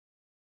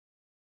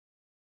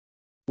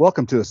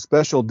Welcome to a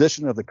special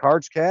edition of the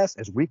Cards Cast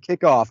as we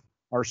kick off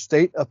our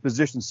State of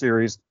Position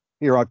series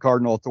here on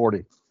Cardinal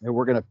Authority. And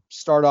we're going to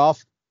start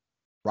off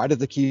right at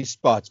the key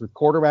spots with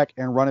quarterback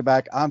and running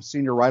back. I'm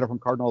senior writer from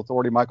Cardinal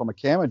Authority, Michael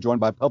McCammon, joined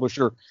by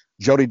publisher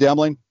Jody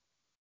Demling.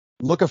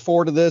 Looking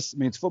forward to this. It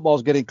means football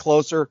is getting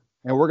closer,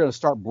 and we're going to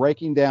start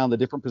breaking down the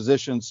different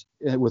positions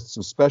with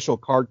some special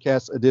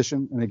Cardcast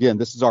edition. And again,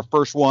 this is our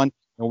first one,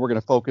 and we're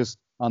going to focus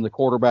on the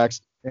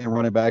quarterbacks and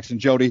running backs. And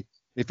Jody,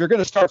 if you're going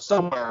to start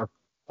somewhere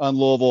on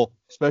Louisville,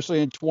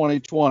 especially in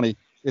 2020,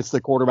 it's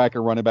the quarterback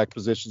and running back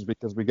positions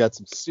because we got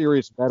some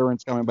serious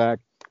veterans coming back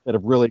that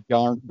have really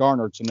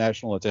garnered some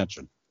national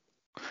attention.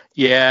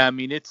 Yeah, I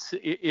mean,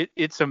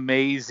 it's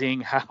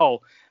amazing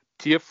how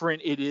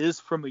different it is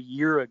from a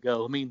year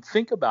ago. I mean,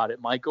 think about it,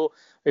 Michael.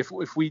 If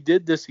we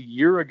did this a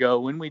year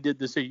ago,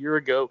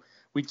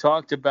 we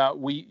talked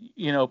about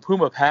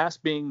Puma Pass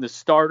being the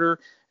starter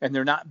and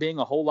there not being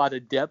a whole lot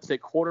of depth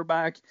at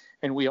quarterback.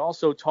 And we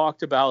also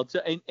talked about,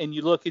 and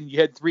you look and you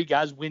had three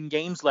guys win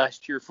games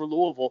last year for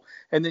Louisville.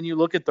 And then you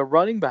look at the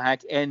running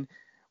back and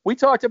we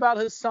talked about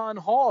Hassan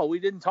Hall. We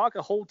didn't talk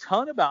a whole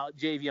ton about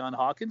Javion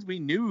Hawkins. We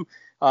knew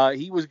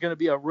he was going to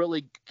be a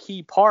really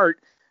key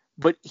part,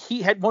 but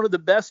he had one of the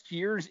best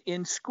years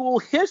in school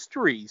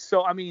history.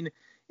 So, I mean,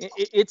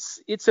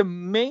 it's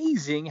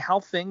amazing how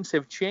things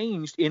have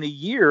changed in a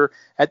year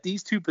at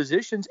these two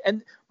positions.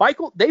 And,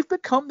 Michael, they've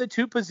become the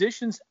two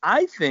positions,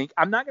 I think.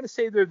 I'm not going to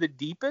say they're the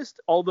deepest,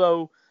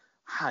 although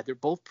they're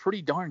both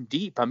pretty darn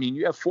deep. I mean,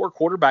 you have four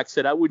quarterbacks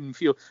that I wouldn't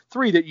feel,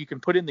 three that you can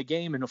put in the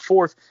game, and a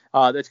fourth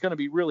that's going to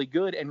be really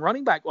good. And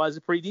running back-wise, is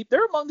pretty deep.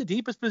 They're among the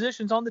deepest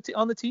positions on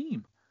the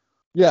team.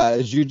 Yeah,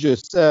 as you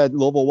just said,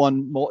 Louisville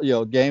won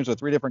games with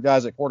three different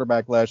guys at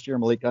quarterback last year: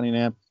 Malik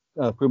Cunningham,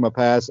 Puma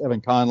Pass,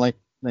 Evan Conley.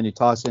 Then you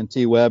toss in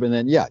T. Webb, and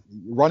then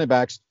running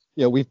backs.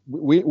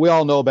 We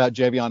all know about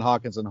Javion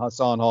Hawkins and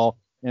Hassan Hall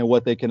and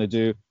what they can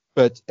do.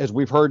 But as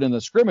we've heard in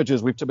the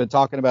scrimmages, we've been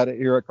talking about it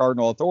here at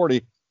Cardinal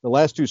Authority. The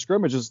last two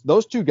scrimmages,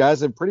 those two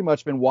guys have pretty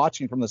much been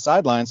watching from the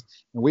sidelines,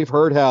 and we've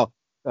heard how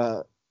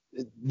the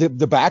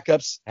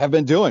backups have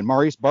been doing.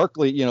 Maurice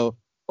Barkley,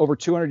 over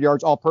 200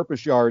 yards,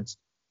 all-purpose yards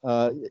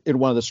in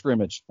one of the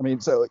scrimmage. I mean,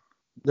 so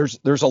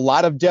there's a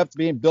lot of depth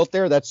being built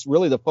there. That's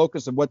really the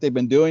focus of what they've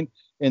been doing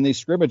in these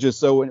scrimmages.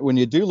 So when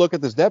you do look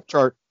at this depth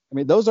chart, I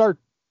mean, those are,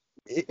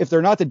 if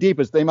they're not the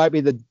deepest, they might be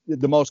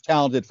the most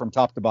talented from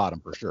top to bottom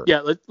for sure.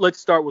 Yeah, let's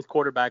start with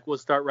quarterback. We'll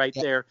start right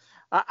there.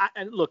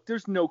 And look,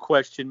 there's no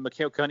question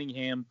Malik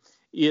Cunningham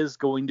is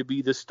going to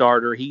be the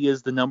starter. He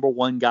is the number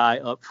one guy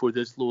up for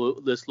this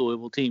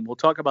Louisville team. We'll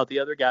talk about the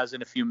other guys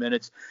in a few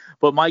minutes.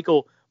 But,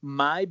 Michael,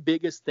 my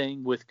biggest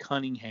thing with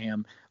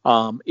Cunningham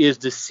is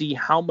to see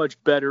how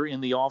much better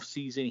in the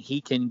offseason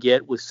he can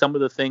get with some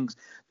of the things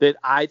that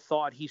I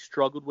thought he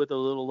struggled with a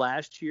little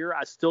last year.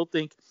 I still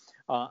think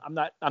I'm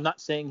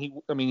not saying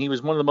he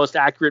was one of the most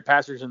accurate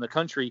passers in the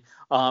country,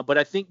 but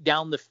I think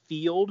down the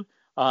field,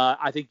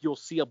 I think you'll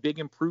see a big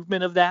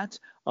improvement of that.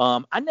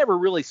 I never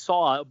really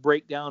saw a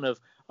breakdown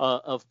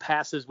of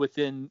passes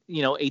within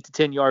 8 to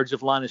 10 yards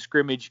of line of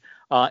scrimmage,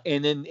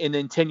 and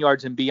then 10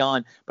 yards and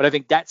beyond. But I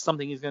think that's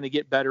something he's going to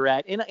get better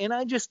at. And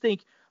I just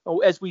think,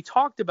 as we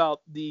talked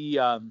about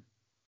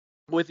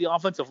with the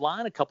offensive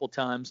line a couple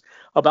times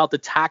about the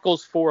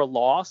tackles for a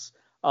loss.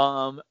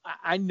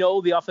 I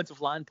know the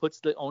offensive line puts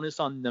the onus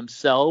on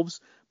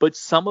themselves, but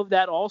some of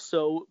that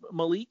also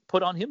Malik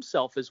put on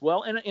himself as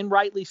well, and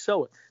rightly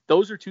so.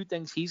 Those are two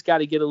things he's got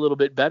to get a little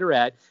bit better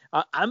at.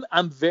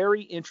 I'm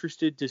very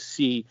interested to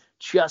see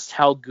just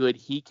how good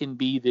he can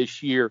be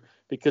this year,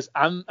 because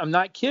I'm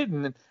not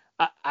kidding.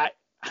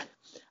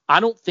 I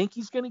don't think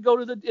he's going to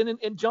go to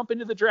and jump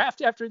into the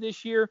draft after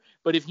this year,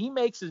 but if he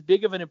makes as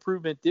big of an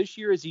improvement this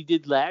year as he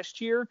did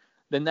last year,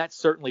 then that's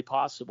certainly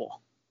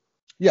possible.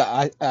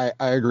 Yeah, I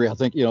agree. I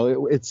think,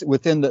 it's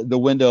within the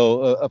window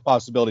of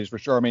possibilities for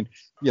sure. I mean,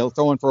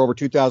 throwing for over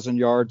 2,000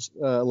 yards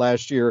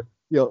last year,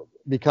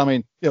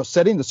 becoming,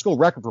 setting the school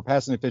record for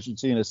passing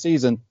efficiency in a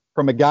season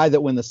from a guy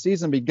that when the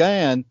season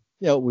began,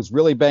 was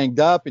really banged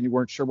up and you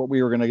weren't sure what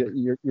you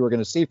were going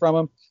to see from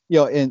him.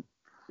 And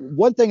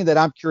one thing that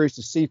I'm curious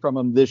to see from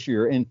him this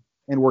year, and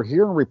we're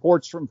hearing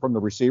reports from the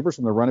receivers,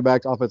 from the running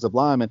backs, offensive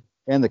linemen,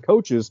 and the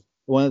coaches,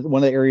 one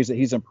of the areas that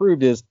he's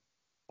improved is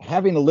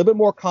having a little bit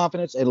more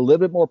confidence and a little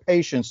bit more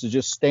patience to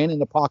just stand in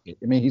the pocket.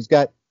 I mean,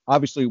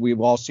 obviously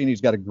we've all seen he's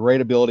got a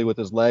great ability with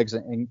his legs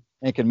and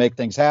can make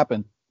things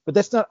happen, but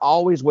that's not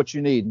always what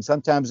you need. And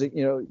sometimes,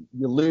 you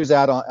lose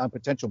out on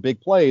potential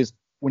big plays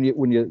when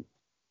you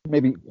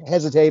maybe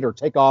hesitate or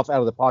take off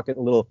out of the pocket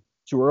a little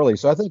too early.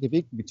 So I think if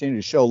he can continue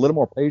to show a little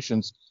more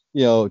patience,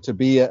 to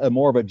be a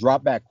more of a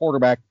drop back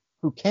quarterback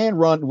who can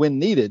run when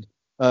needed,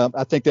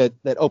 I think that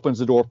opens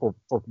the door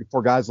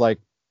for guys like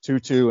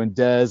Tutu and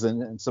Dez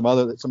and some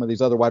of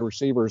these other wide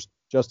receivers,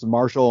 Justin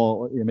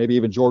Marshall, maybe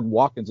even Jordan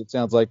Watkins, it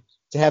sounds like,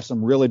 to have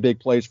some really big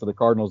plays for the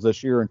Cardinals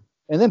this year.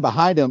 And then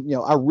behind him,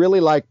 I really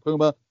like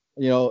Puma,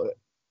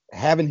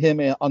 having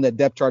him on that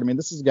depth chart. I mean,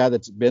 this is a guy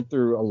that's been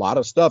through a lot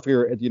of stuff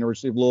here at the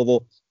University of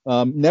Louisville.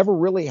 Never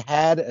really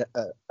had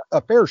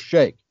a fair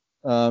shake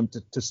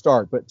to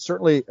start. But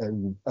certainly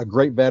a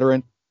great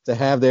veteran to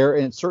have there,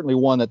 and certainly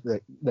one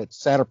that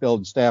Satterfield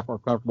and staff are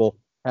comfortable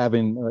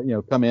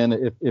having come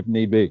in if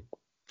need be.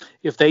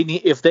 If they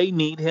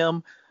need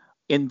him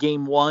in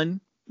game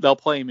one, they'll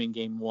play him in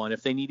game one.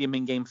 If they need him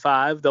in game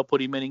 5, they'll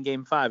put him in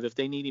game 5. If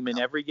they need him in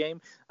every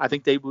game, I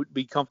think they would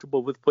be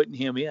comfortable with putting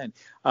him in.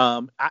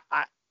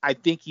 I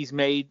think he's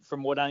made,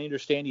 from what I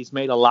understand, he's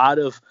made a lot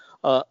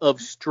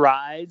of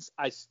strides.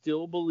 I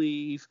still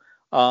believe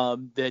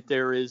that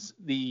there is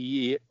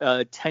the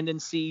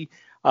tendency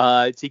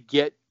to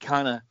get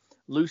kind of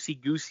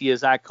loosey-goosey,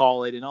 as I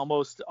call it, and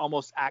almost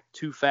act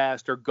too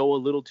fast or go a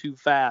little too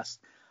fast.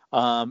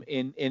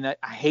 And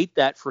I hate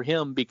that for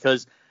him,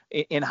 because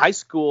in high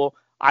school,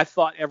 I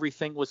thought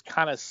everything was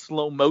kind of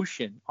slow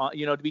motion.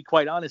 To be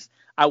quite honest,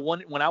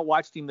 when I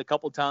watched him a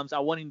couple times, I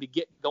wanted him to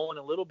get going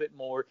a little bit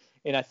more.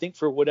 And I think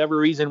for whatever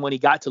reason, when he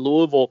got to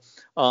Louisville,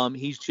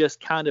 he's just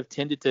kind of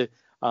tended to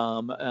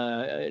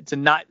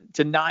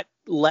not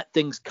let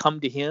things come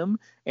to him,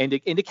 and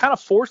to kind of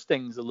force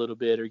things a little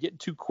bit, or get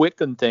too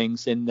quick on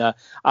things. And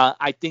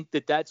I think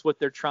that's what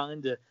they're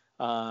trying to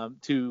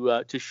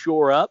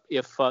shore up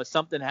if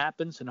something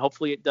happens, and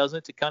hopefully it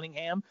doesn't, to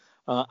Cunningham.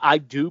 I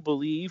do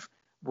believe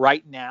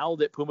right now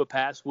that Puma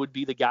Pass would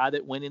be the guy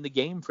that went in the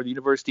game for the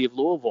University of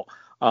Louisville.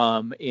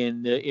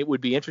 And it would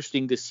be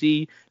interesting to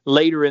see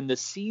later in the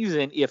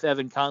season if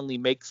Evan Conley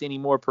makes any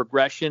more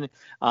progression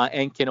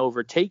and can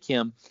overtake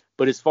him.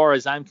 But as far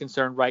as I'm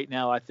concerned right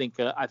now, I think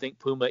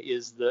Puma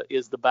is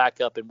the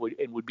backup and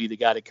would be the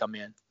guy to come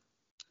in.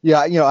 Yeah,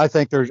 I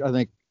think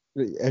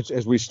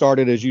as you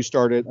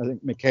started, I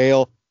think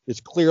Mikhail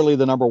is clearly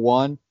the number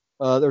one.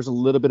 There's a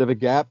little bit of a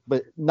gap,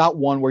 but not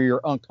one where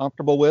you're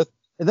uncomfortable with.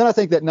 And then I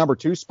think that number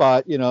 2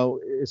 spot,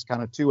 is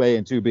kind of 2A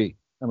and 2B.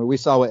 I mean, we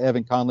saw what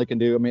Evan Conley can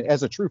do. I mean,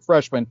 as a true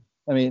freshman,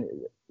 I mean,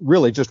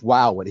 really just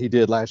wow what he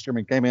did last year. I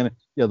mean, came in,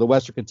 the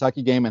Western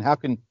Kentucky game,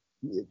 and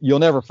you'll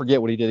never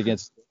forget what he did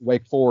against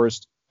Wake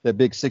Forest, that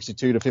big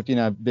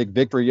 62-59 big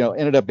victory.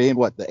 Ended up being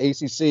the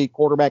ACC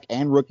quarterback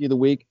and rookie of the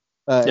week,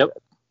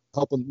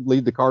 helping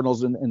lead the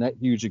Cardinals in that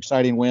huge,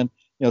 exciting win.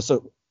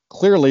 So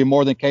clearly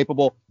more than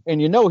capable. And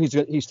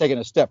he's taken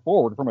a step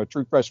forward from a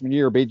true freshman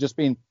year, just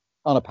being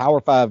on a Power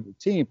 5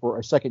 team for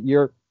a second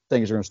year.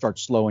 Things are going to start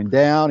slowing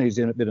down. He's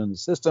been in the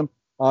system,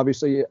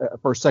 obviously,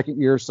 for a second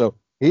year. So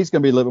he's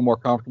going to be a little bit more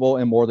comfortable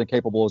and more than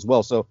capable as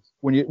well. So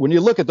when you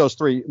look at those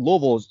three,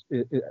 Louisville's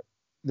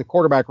the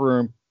quarterback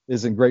room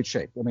is in great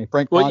shape. I mean,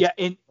 Frank. Well, yeah,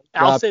 and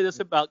I'll say this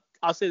about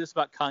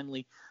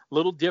Conley. A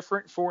little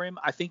different for him.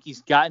 I think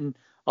he's gotten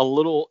a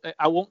little.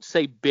 I won't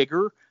say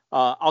bigger.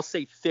 I'll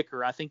say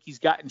thicker. I think he's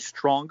gotten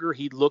stronger.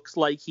 He looks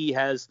like he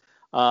has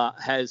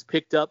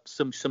picked up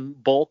some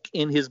bulk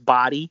in his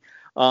body.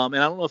 And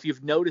I don't know if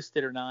you've noticed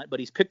it or not, but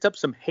he's picked up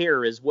some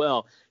hair as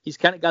well. He's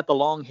kind of got the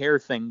long hair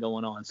thing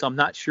going on. So I'm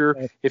not sure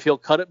if he'll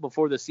cut it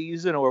before the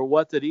season or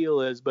what the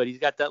deal is, but he's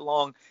got that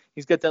long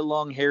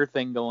hair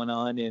thing going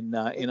on. And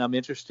I'm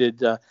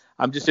interested.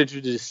 I'm just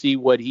interested to see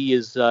what he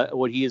is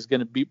going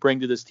to bring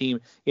to this team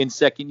in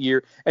second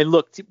year. And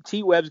look,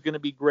 T. Webb's going to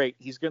be great.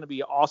 He's going to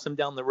be awesome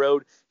down the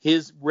road.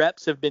 His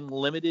reps have been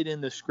limited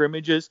in the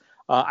scrimmages.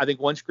 I think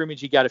one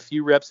scrimmage he got a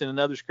few reps, and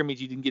another scrimmage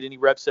he didn't get any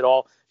reps at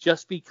all,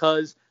 just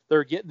because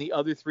they're getting the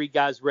other 3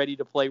 guys ready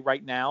to play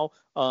right now.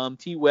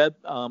 T. Webb,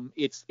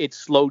 it's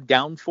slowed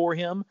down for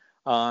him.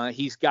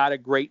 He's got a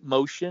great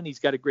motion. He's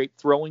got a great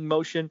throwing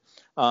motion,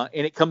 and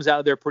it comes out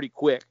of there pretty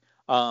quick.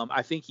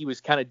 I think he was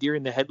kind of deer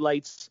in the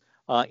headlights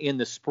in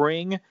the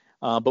spring,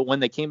 but when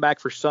they came back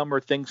for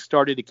summer, things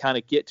started to kind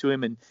of get to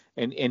him,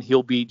 and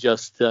he'll be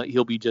just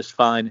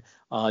fine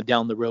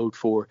down the road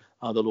for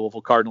the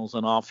Louisville Cardinals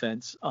on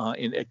offense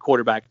at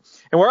quarterback.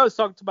 And where I was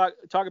talking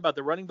about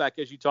the running back,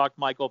 as you talked,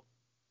 Michael,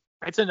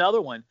 it's another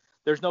one.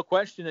 There's no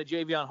question that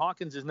Javion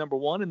Hawkins is number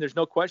 1, and there's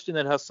no question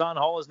that Hassan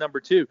Hall is number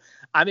 2.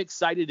 I'm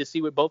excited to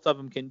see what both of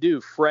them can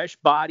do. Fresh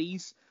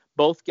bodies,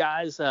 both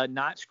guys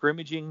not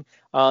scrimmaging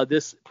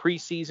this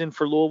preseason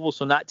for Louisville,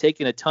 so not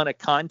taking a ton of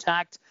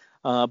contact,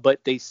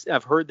 but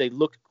I've heard they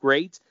look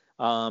great.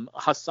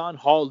 Hassan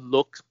Hall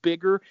looks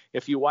bigger.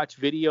 If you watch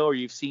video or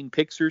you've seen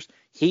pictures,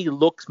 he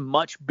looks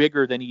much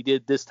bigger than he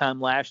did this time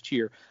last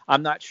year.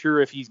 I'm not sure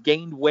if he's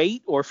gained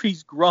weight or if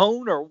he's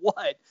grown or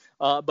what,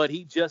 but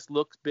he just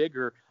looks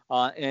bigger.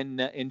 And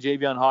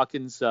Javion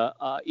Hawkins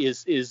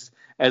is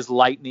as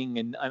lightning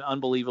and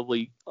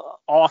unbelievably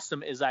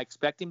awesome as I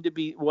expect him to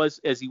be,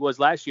 as he was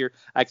last year.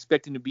 I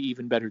expect him to be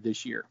even better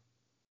this year.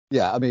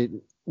 Yeah, I mean,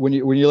 when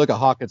you look at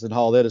Hawkins and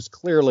Hall, that is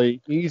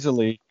clearly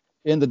easily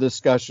in the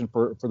discussion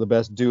for the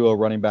best duo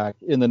running back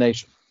in the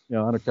nation. I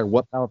don't care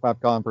what Power 5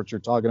 conference you're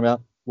talking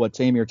about, what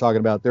team you're talking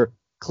about. They're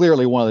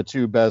clearly one of the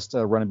 2 best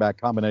running back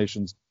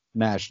combinations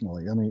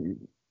nationally. I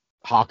mean,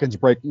 Hawkins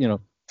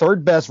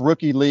third best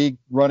rookie league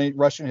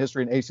rushing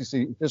history in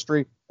ACC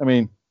history. I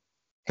mean,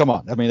 come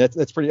on. I mean,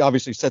 that's pretty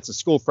obviously sets a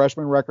school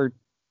freshman record.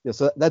 Yeah,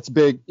 so that's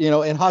big.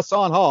 And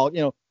Hassan Hall,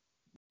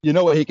 you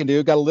know what he can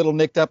do. Got a little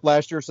nicked up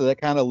last year, so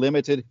that kind of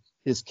limited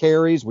his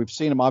carries. We've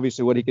seen him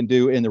obviously what he can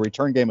do in the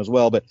return game as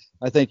well. But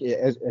I think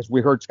as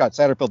we heard Scott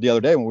Satterfield the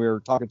other day when we were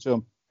talking to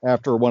him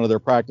after one of their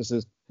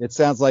practices. It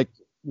sounds like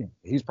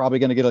he's probably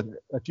going to get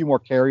a few more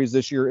carries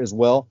this year as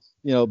well.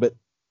 But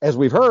as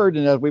we've heard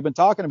and as we've been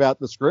talking about,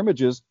 the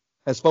scrimmages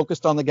has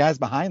focused on the guys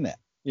behind that.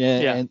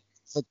 Yeah. And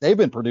they've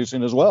been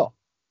producing as well.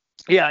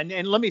 Yeah,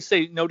 and let me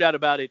say, no doubt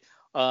about it,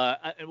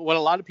 what a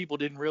lot of people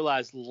didn't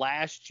realize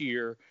last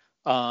year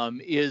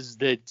is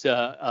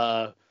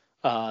that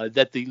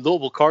that the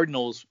Louisville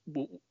Cardinals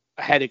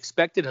had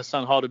expected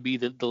Hassan Hall to be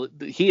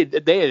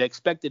they had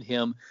expected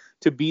him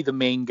to be the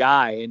main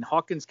guy, and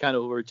Hawkins kind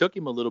of overtook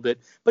him a little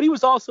bit, but he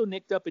was also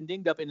nicked up and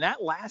dinged up, and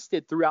that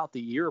lasted throughout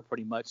the year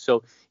pretty much.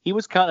 So he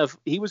was kind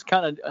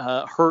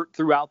of hurt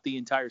throughout the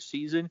entire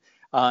season,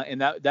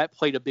 and that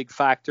played a big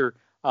factor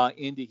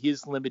into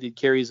his limited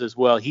carries as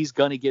well. He's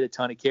going to get a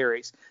ton of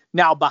carries.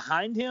 Now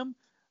behind him,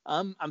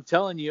 I'm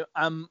telling you,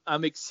 I'm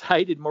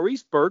excited.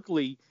 Maurice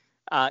Berkeley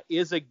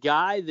is a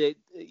guy that,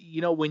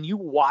 when you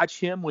watch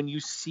him, when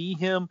you see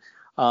him,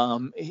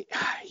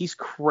 he's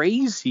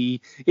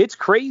crazy. It's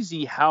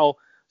crazy how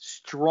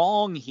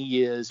strong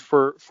he is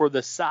for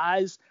the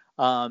size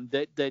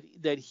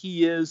that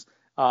he is.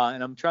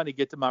 And I'm trying to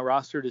get to my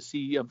roster to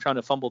see. I'm trying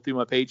to fumble through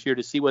my page here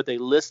to see what they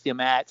list him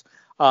at.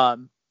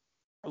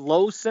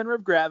 Low center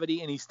of gravity,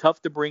 and he's tough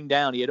to bring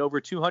down. He had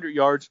over 200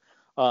 yards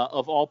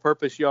of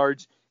all-purpose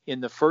yards in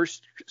the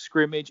first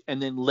scrimmage,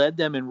 and then led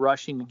them in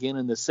rushing again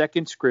in the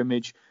second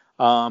scrimmage.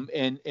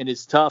 And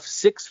is tough.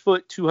 6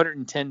 foot,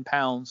 210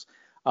 pounds.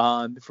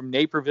 From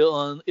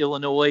Naperville,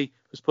 Illinois,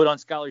 was put on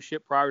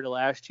scholarship prior to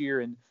last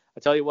year. And I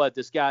tell you what,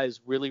 this guy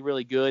is really,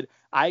 really good.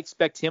 I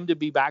expect him to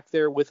be back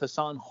there with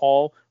Hassan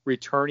Hall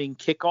returning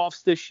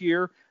kickoffs this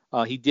year.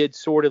 He did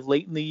sort of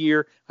late in the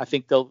year. I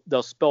think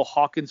they'll spell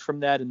Hawkins from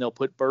that, and they'll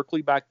put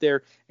Berkeley back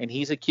there. And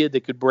he's a kid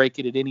that could break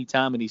it at any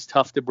time, and he's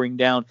tough to bring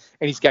down.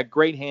 And he's got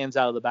great hands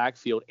out of the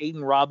backfield.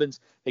 Aiden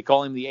Robbins, they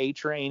call him the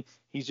A-Train.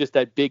 He's just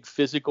that big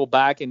physical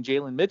back. And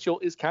Jalen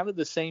Mitchell is kind of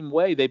the same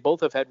way. They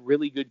both have had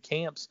really good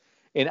camps.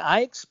 And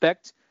I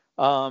expect,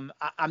 I'm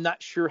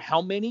not sure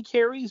how many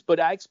carries, but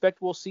I expect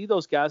we'll see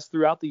those guys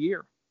throughout the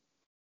year.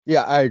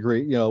 Yeah, I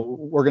agree.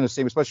 We're going to see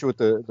him, especially with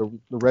the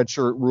red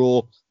shirt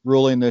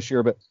ruling this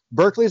year. But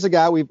Berkeley's a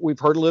guy we've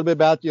heard a little bit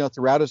about,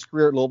 throughout his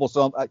career at Louisville.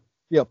 So,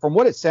 from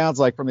what it sounds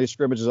like from these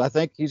scrimmages, I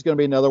think he's going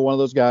to be another one of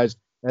those guys.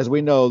 As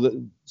we know,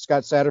 that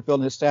Scott Satterfield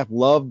and his staff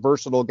love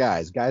versatile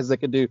guys that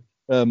can do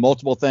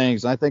multiple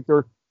things. And I think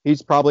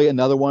he's probably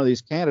another one of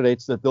these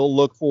candidates that they'll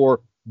look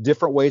for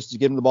different ways to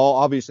get him the ball.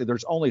 Obviously,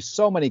 there's only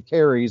so many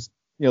carries,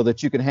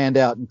 that you can hand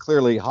out, and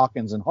clearly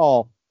Hawkins and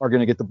Hall are going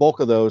to get the bulk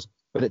of those.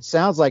 But it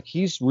sounds like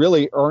he's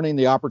really earning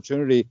the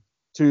opportunity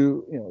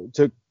to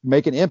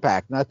make an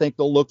impact. And I think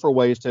they'll look for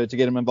ways to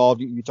get him involved.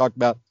 You talked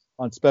about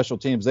on special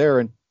teams there,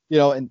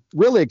 and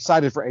really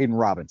excited for Aiden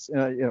Robbins.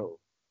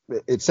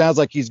 It sounds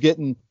like he's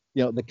getting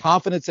the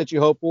confidence that you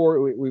hope for.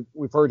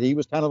 We've heard he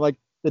was kind of like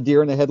the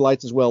deer in the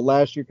headlights as well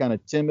last year, kind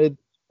of timid,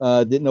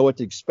 didn't know what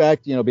to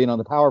expect. Being on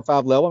the Power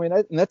 5 level. I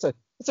mean, and that's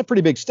a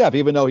pretty big step,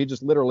 even though he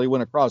just literally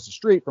went across the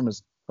street from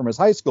his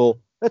high school.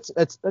 That's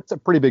a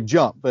pretty big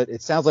jump, but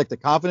it sounds like the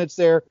confidence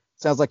there. It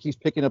sounds like he's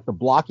picking up the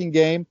blocking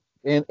game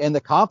and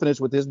the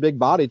confidence with his big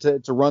body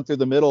to run through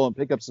the middle and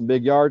pick up some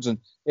big yards.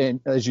 And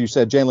as you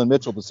said, Jalen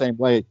Mitchell the same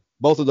way.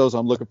 Both of those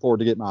I'm looking forward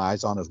to getting my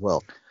eyes on as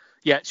well.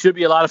 Yeah, it should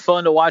be a lot of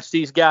fun to watch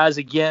these guys.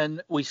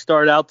 Again, we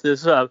start out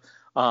this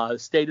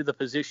State of the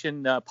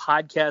Position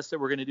podcast that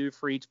we're going to do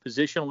for each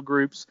positional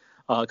groups.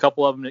 A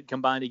couple of them that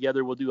combine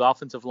together. We'll do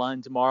offensive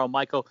line tomorrow.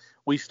 Michael,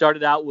 we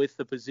started out with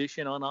the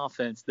position on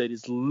offense that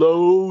is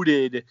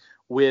loaded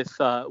with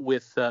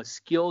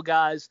skill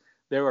guys.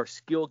 There are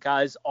skill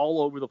guys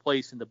all over the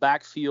place in the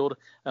backfield,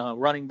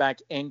 running back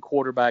and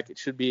quarterback. It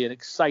should be an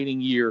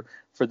exciting year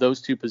for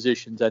those two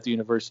positions at the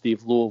University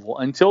of Louisville.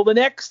 Until the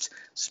next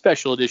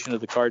special edition of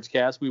the Cards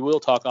Cast, we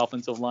will talk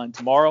offensive line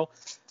tomorrow.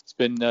 It's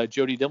been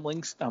Jody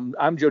Demling.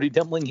 I'm Jody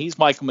Demling. He's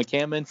Michael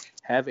McCammon.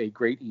 Have a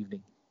great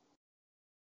evening.